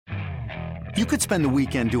You could spend the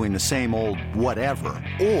weekend doing the same old whatever,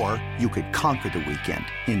 or you could conquer the weekend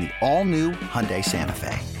in the all-new Hyundai Santa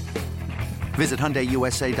Fe. Visit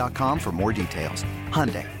HyundaiUSA.com for more details.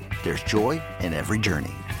 Hyundai, there's joy in every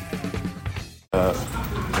journey.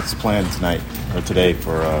 What's the plan tonight or today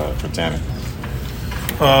for Tammy?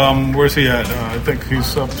 Where's he at? I think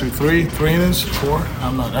he's up to three innings, 4.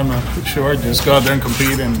 I'm not sure. Just go out there and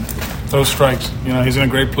compete and throw strikes. You know, he's in a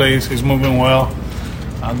great place. He's moving well.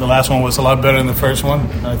 The last one was a lot better than the first one.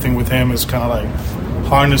 I think with him, it's kind of like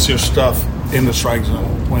harness your stuff in the strike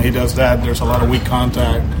zone. When he does that, there's a lot of weak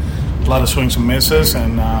contact, a lot of swings and misses,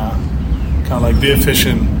 and kind of like be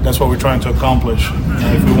efficient. That's what we're trying to accomplish.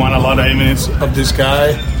 If we want a lot of innings of this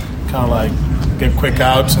guy, kind of like get quick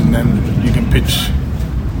outs, and then you can pitch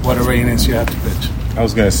whatever innings you have to pitch. I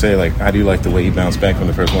was going to say, like, how do you like the way he bounced back from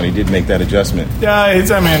the first one? He did make that adjustment. Yeah,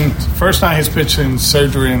 first time he's pitched in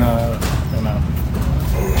surgery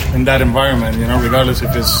in that environment, you know, regardless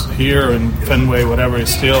if it's here in Fenway, whatever,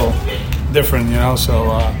 it's still different, you know. So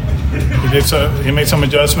he made some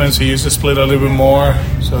adjustments. He used the split a little bit more,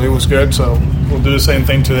 so it was good. So we'll do the same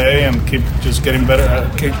thing today and keep just getting better,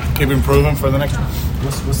 keep improving for the next one.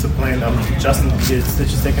 What's the plan? Justin, did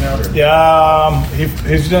stitches taken out? Or? Yeah,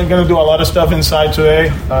 he's going to do a lot of stuff inside today,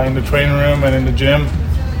 in the training room and in the gym.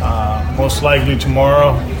 Most likely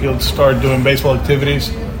tomorrow he'll start doing baseball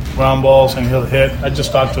activities, ground balls, and he'll hit. I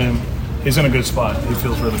just talked to him. He's in a good spot. He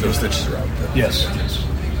feels really good. Those stitches are out. Yes.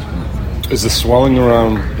 Is the swelling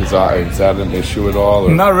around his eye, is that an issue at all?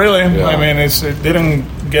 Or? Not really. Yeah. I mean, it didn't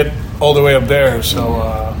get all the way up there,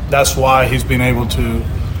 so that's why he's been able to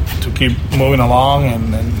keep moving along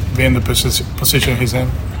and be in the position he's in.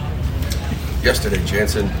 Yesterday,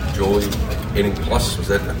 Jansen, Joey, inning plus, was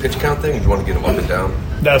that a pitch count thing? Or you want to get him up and down?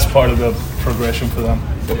 That's part of the progression for them.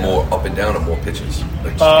 But more up and down or more pitches?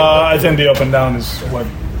 I think the up and down is what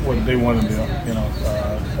they want to do. You know,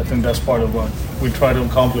 I think that's part of what we try to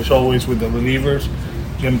accomplish always with the relievers.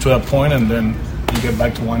 Get them to that point, and then you get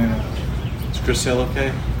back to 1 inning. Is Chris Sale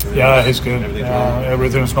okay? Yeah, he's good.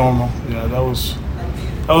 Everything's normal. Yeah, that was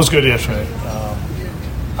good yesterday. I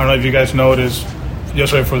don't know if you guys noticed,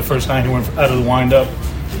 yesterday for the first time he went out of the windup.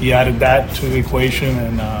 He added that to the equation,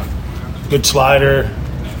 and good slider,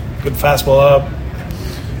 good fastball up.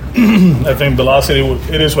 I think velocity,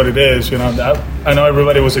 it is what it is. You know, I know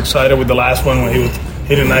everybody was excited with the last one when he was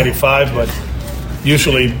hitting 95, but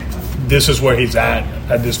usually this is where he's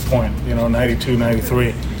at this point, you know, 92,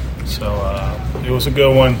 93. So it was a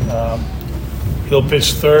good one. He'll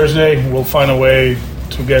pitch Thursday. We'll find a way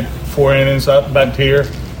to get 4 innings up back here.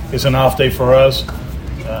 It's an off day for us,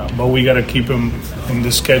 but we got to keep him in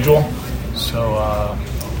this schedule. So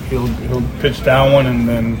he'll pitch that one, and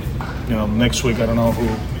then, you know, next week I don't know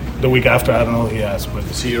who. The week after, I don't know who he has. But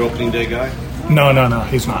is he your opening day guy? No,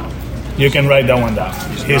 he's not. You can write that one down.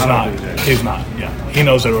 He's not. He's not. Yeah, he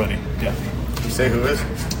knows it already. Yeah. You say who is?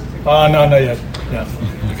 No, not yet. Yeah,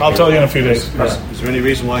 I'll tell you in a few days. Is there any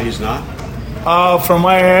reason why he's not? From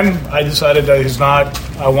my end, I decided that he's not.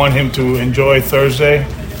 I want him to enjoy Thursday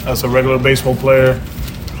as a regular baseball player.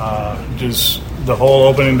 Just the whole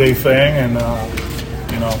opening day thing, and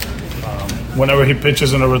you know. Whenever he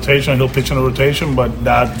pitches in a rotation, he'll pitch in a rotation, but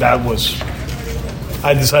that was,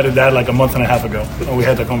 I decided that like a month and a half ago when we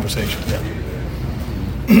had that conversation. Yeah.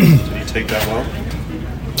 Did he take that well?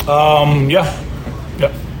 Yeah.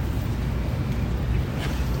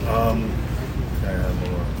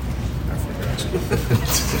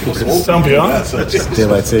 Some beyond.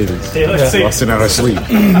 Daylight savings. Lost it out of sleep.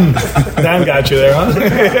 Dan got you there, huh?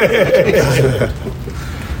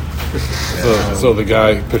 So the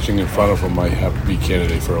guy pitching in front of him might have to be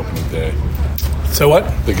candidate for opening day. So what?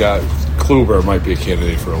 The guy, Kluber, might be a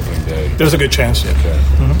candidate for opening day. There's a good chance, yeah. Okay.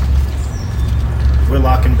 Mm-hmm.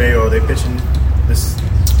 Whitlock and Bayo, are they pitching this?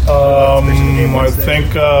 I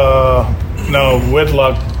think, no,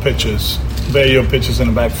 Whitlock pitches. Bayo pitches in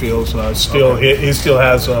the backfield. So he still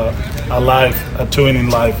has a 2-inning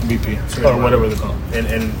live BP, or whatever they call it.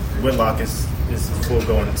 And Whitlock is full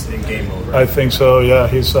going in game mode, right? I think so, yeah.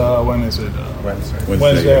 He's, when is it?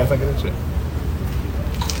 Wednesday, I think it is, yeah.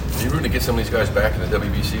 Are you rooting to get some of these guys back in the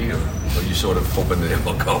WBC, or are you sort of hoping that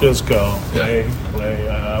they'll go? Just go, play.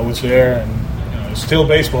 I was there, and you know, it's still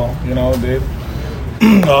baseball. You know,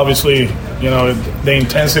 obviously, you know, the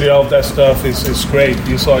intensity of that stuff is great.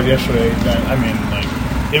 You saw it yesterday. I mean, like,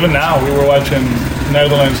 even now, we were watching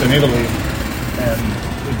Netherlands and Italy, and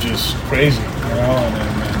it's just crazy, you know,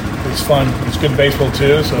 and it's fun. It's good baseball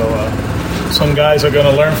too. So some guys are going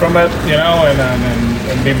to learn from it, you know,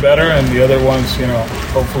 and be better, and the other ones, you know,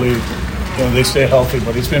 hopefully, you know, they stay healthy.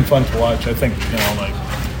 But it's been fun to watch. I think, you know, like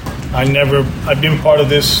I've been part of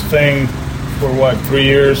this thing for 3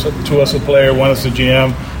 years, 2 as a player, 1 as a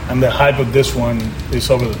GM, and the hype of this one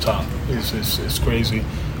is over the top. It's crazy.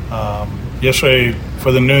 Yesterday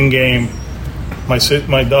for the noon game, my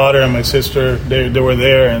daughter and my sister, they were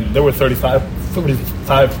there, and there were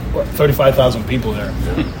 35,000 people there,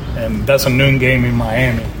 and that's a noon game in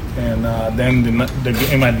Miami. And then the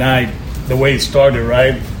game at night, the way it started,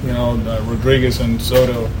 right? Rodriguez and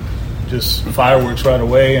Soto, just fireworks right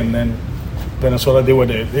away, and then Venezuela did what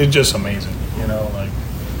they did. It's just amazing,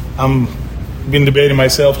 I'm been debating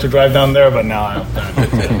myself to drive down there, but now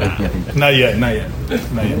not yet.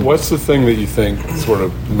 What's the thing that you think sort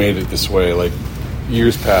of made it this way? Like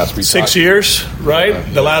years past, 6 years, right? Yeah.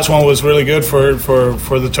 The last one was really good for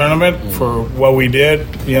the tournament, for what we did.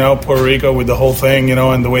 Puerto Rico with the whole thing,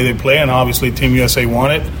 and the way they play, and obviously Team USA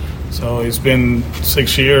won it. So it's been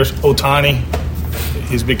 6 years. Ohtani,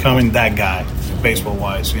 he's becoming that guy,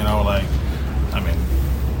 baseball-wise.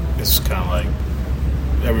 It's kind of like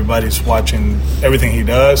everybody's watching everything he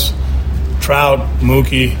does. Trout,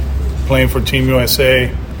 Mookie, playing for Team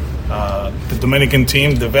USA, the Dominican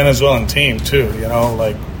team, the Venezuelan team too.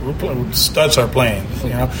 Studs are playing.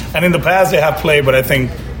 And in the past they have played, but I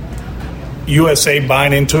think USA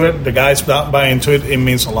buying into it, the guys not buying into it, it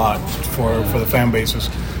means a lot for the fan bases.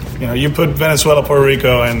 You put Venezuela, Puerto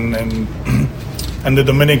Rico, and the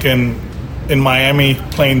Dominican in Miami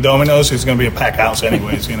playing dominoes, it's going to be a packed house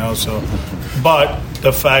anyways. So, but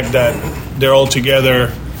the fact that they're all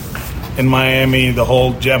together in Miami, the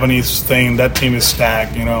whole Japanese thing, that team is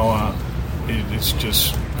stacked. It's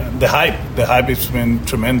just the hype. The hype has been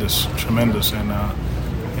tremendous, and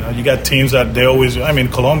you got teams that they always.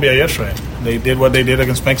 Colombia yesterday, they did what they did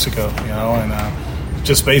against Mexico. And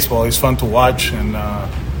just baseball is fun to watch, and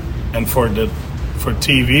for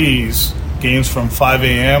TVs, games from 5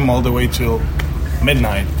 a.m. all the way till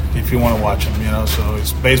midnight if you want to watch them. So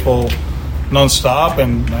it's baseball nonstop,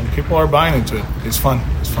 and people are buying into it. It's fun.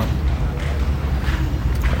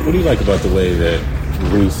 What do you like about the way that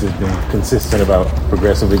Reese has been consistent about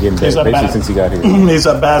progressively getting better basically since he got here? He's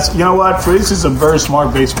a best. You know what? Reese is a very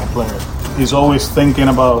smart baseball player. He's always thinking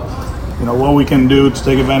about what we can do to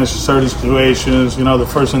take advantage of certain situations. The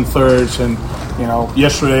first and thirds, and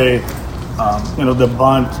yesterday, the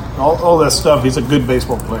bunt, all that stuff. He's a good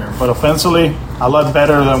baseball player, but offensively, a lot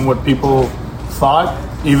better than what people thought,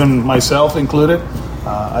 even myself included.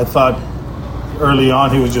 I thought early on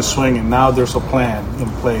he was just swinging. Now there's a plan in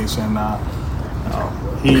place, and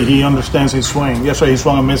he understands his swing. Yesterday he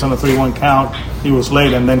swung a miss on a 3-1 count. He was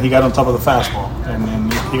late, and then he got on top of the fastball, and then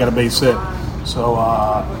he got a base hit. So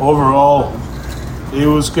overall, he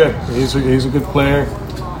was good. He's a good player.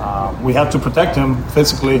 We have to protect him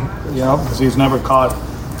physically, because he's never caught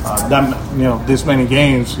this many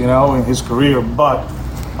games, in his career. But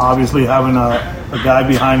obviously, having a guy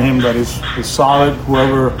behind him that is solid,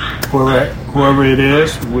 whoever it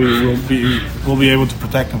is, we'll be able to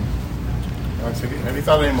protect him. Have you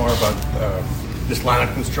thought any more about this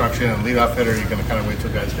lineup construction and leadoff hitter? You're going to kind of wait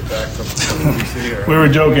till guys get back from DC? We were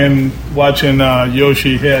joking watching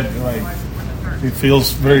Yoshi hit. It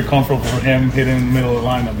feels very comfortable for him hitting in the middle of the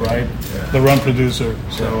lineup, right? Yeah. The run producer.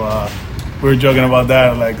 So we were joking about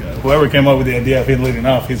that. Whoever came up with the idea of him leading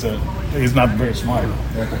off, he's not very smart.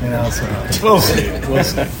 So we'll see.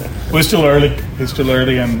 We're still early. It's still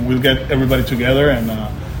early, and we'll get everybody together, and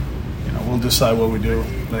we'll decide what we do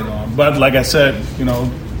later on. But like I said,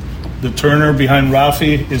 the Turner behind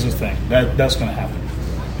Rafi is a thing. That's going to happen.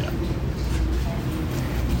 Yeah.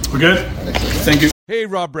 We're good? Thank you. Hey,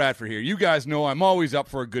 Rob Bradford here. You guys know I'm always up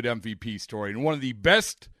for a good MVP story, and one of the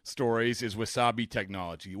best stories is Wasabi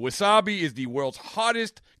Technology. Wasabi is the world's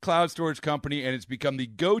hottest cloud storage company, and it's become the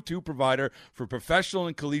go-to provider for professional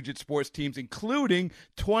and collegiate sports teams, including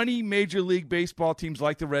 20 Major League Baseball teams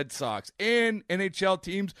like the Red Sox and NHL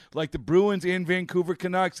teams like the Bruins and Vancouver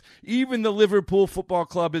Canucks. Even the Liverpool Football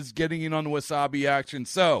Club is getting in on the Wasabi action.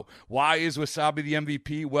 So, why is Wasabi the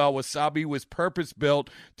MVP? Well, Wasabi was purpose-built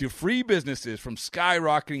to free businesses from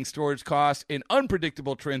skyrocketing storage costs and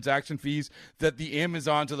unpredictable transaction fees that the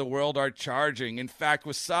Amazons of the world are charging. In fact,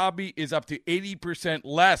 Wasabi is up to 80%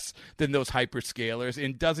 less than those hyperscalers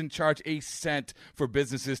and doesn't charge a cent for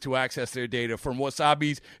businesses to access their data. From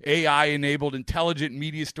Wasabi's AI-enabled intelligent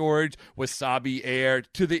media storage, Wasabi Air,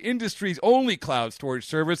 to the industry's only cloud storage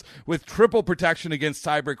service with triple protection against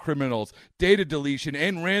cyber criminals, data deletion,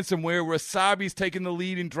 and ransomware, Wasabi's taken the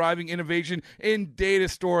lead in driving innovation in data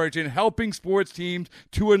storage and helping sports teams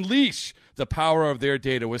to unleash the power of their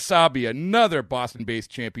data. Wasabi, another Boston-based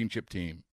championship team.